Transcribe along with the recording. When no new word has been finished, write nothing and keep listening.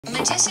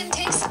Magician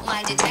takes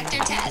lie detector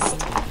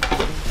test.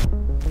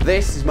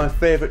 This is my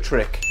favourite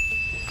trick.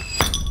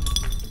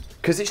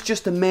 Because it's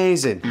just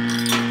amazing.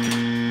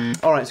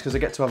 Alright, it's because I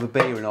get to have a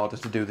beer in order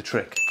to do the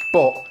trick.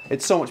 But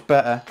it's so much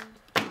better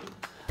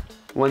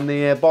when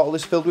the bottle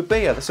is filled with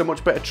beer. That's a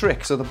much better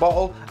trick. So the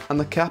bottle and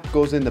the cap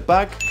goes in the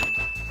bag.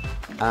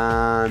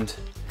 And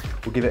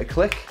we'll give it a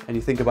click. And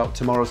you think about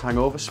tomorrow's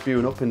hangover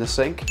spewing up in the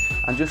sink.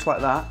 And just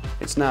like that,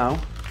 it's now,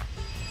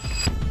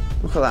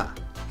 look at that,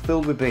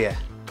 filled with beer.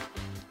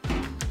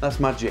 That's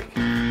magic.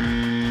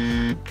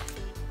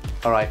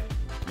 Alright,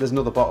 there's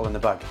another bottle in the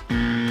bag.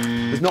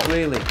 There's not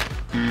really.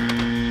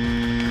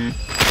 No,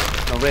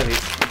 really,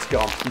 it's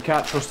gone. You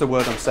can't trust a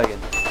word I'm saying.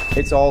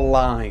 It's all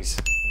lies.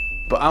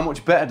 But how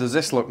much better does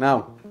this look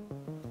now?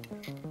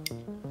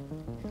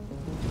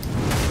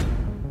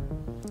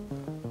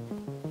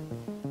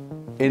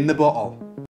 In the bottle.